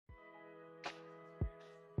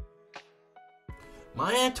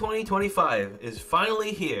Maya 2025 is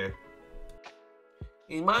finally here.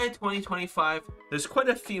 In Maya 2025, there's quite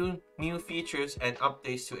a few new features and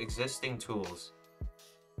updates to existing tools.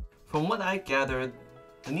 From what I gathered,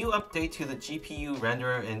 the new update to the GPU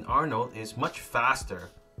renderer in Arnold is much faster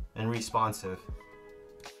and responsive.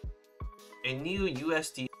 A new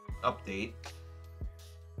USD update,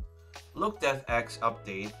 LookDevX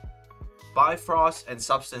update, Bifrost and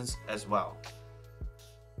Substance as well.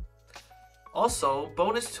 Also,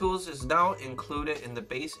 bonus tools is now included in the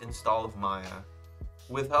base install of Maya,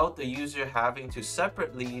 without the user having to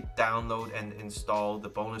separately download and install the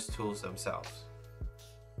bonus tools themselves.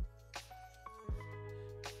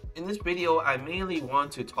 In this video, I mainly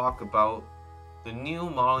want to talk about the new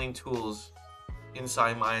modeling tools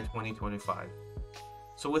inside Maya 2025.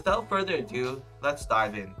 So without further ado, let's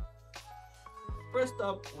dive in. First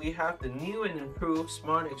up, we have the new and improved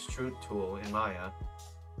Smart Extrude tool in Maya.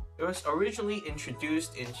 It was originally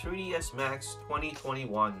introduced in 3ds Max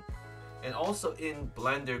 2021 and also in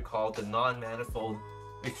Blender called the non-manifold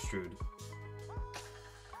extrude.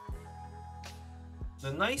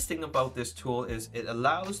 The nice thing about this tool is it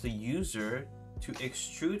allows the user to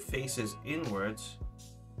extrude faces inwards,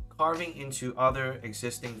 carving into other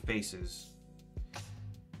existing faces.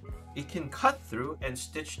 It can cut through and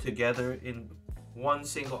stitch together in one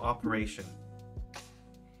single operation.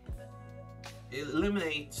 It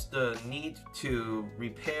eliminates the need to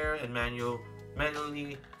repair and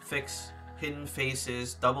manually fix hidden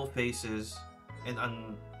faces, double faces, and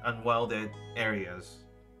unwelded areas.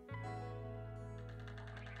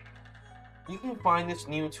 You can find this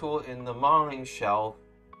new tool in the modeling shelf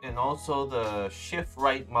and also the shift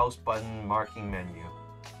right mouse button marking menu.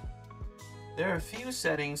 There are a few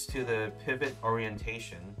settings to the pivot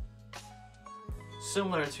orientation,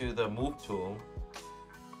 similar to the move tool,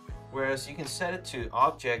 whereas you can set it to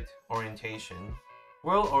object orientation,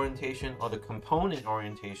 world orientation, or the component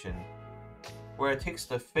orientation, where it takes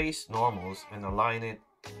the face normals and align it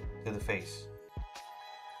to the face.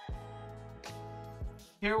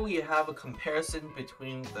 Here we have a comparison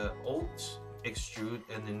between the old extrude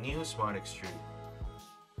and the new Smart Extrude.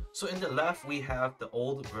 So in the left we have the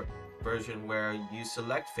old version where you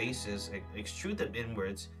select faces and extrude them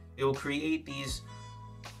inwards. It will create these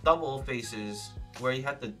double faces where you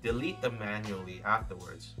have to delete them manually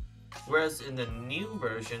afterwards. Whereas in the new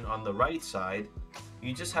version on the right side,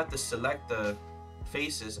 you just have to select the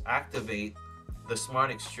faces, activate the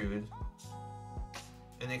Smart Extrude,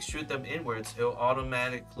 and extrude them inwards. It will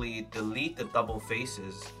automatically delete the double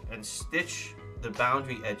faces and stitch the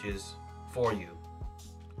boundary edges for you.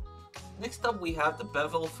 Next up we have the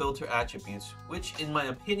Bevel Filter attributes, which in my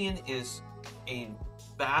opinion is a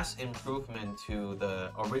vast improvement to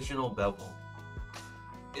the original bevel.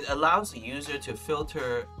 It allows the user to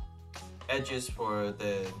filter edges for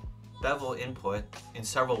the bevel input in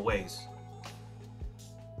several ways.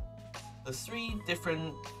 The three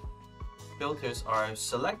different filters are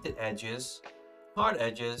selected edges, hard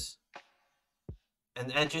edges,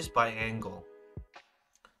 and edges by angle.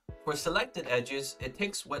 For selected edges, it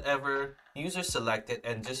takes whatever user selected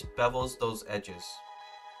and just bevels those edges.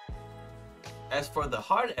 As for the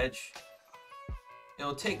hard edge,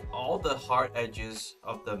 it'll take all the hard edges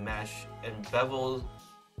of the mesh and bevel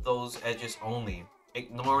those edges only,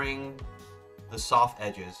 ignoring the soft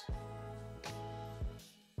edges.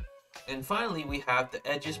 And finally, we have the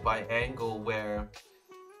edges by angle, where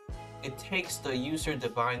it takes the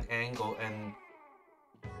user-defined angle and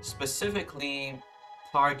specifically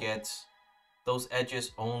targets those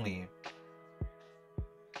edges only.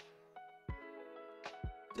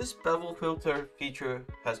 This bevel filter feature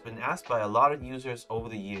has been asked by a lot of users over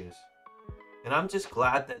the years, and I'm just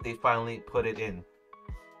glad that they finally put it in.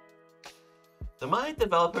 The Maya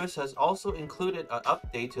developers has also included an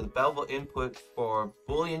update to the Bable Input for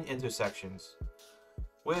Boolean intersections,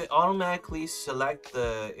 where it automatically select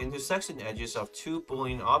the intersection edges of two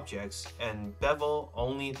Boolean objects and bevel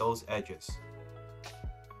only those edges.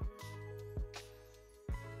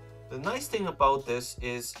 The nice thing about this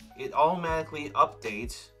is it automatically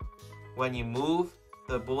updates when you move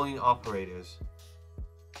the Boolean operators.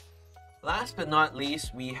 Last but not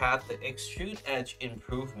least, we have the Extrude Edge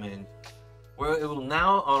improvement, where it will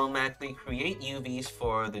now automatically create UVs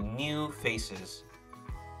for the new faces.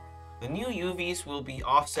 The new UVs will be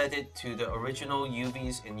offsetted to the original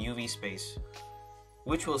UVs in UV space,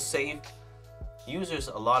 which will save users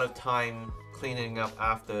a lot of time cleaning up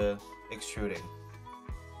after extruding.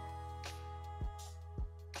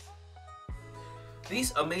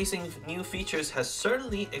 These amazing new features has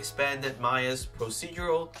certainly expanded Maya's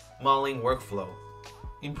procedural modeling workflow,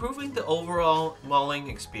 improving the overall modeling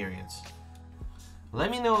experience. Let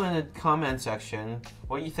me know in the comment section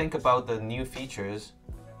what you think about the new features,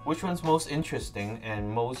 which one's most interesting and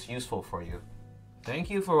most useful for you. Thank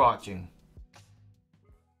you for watching.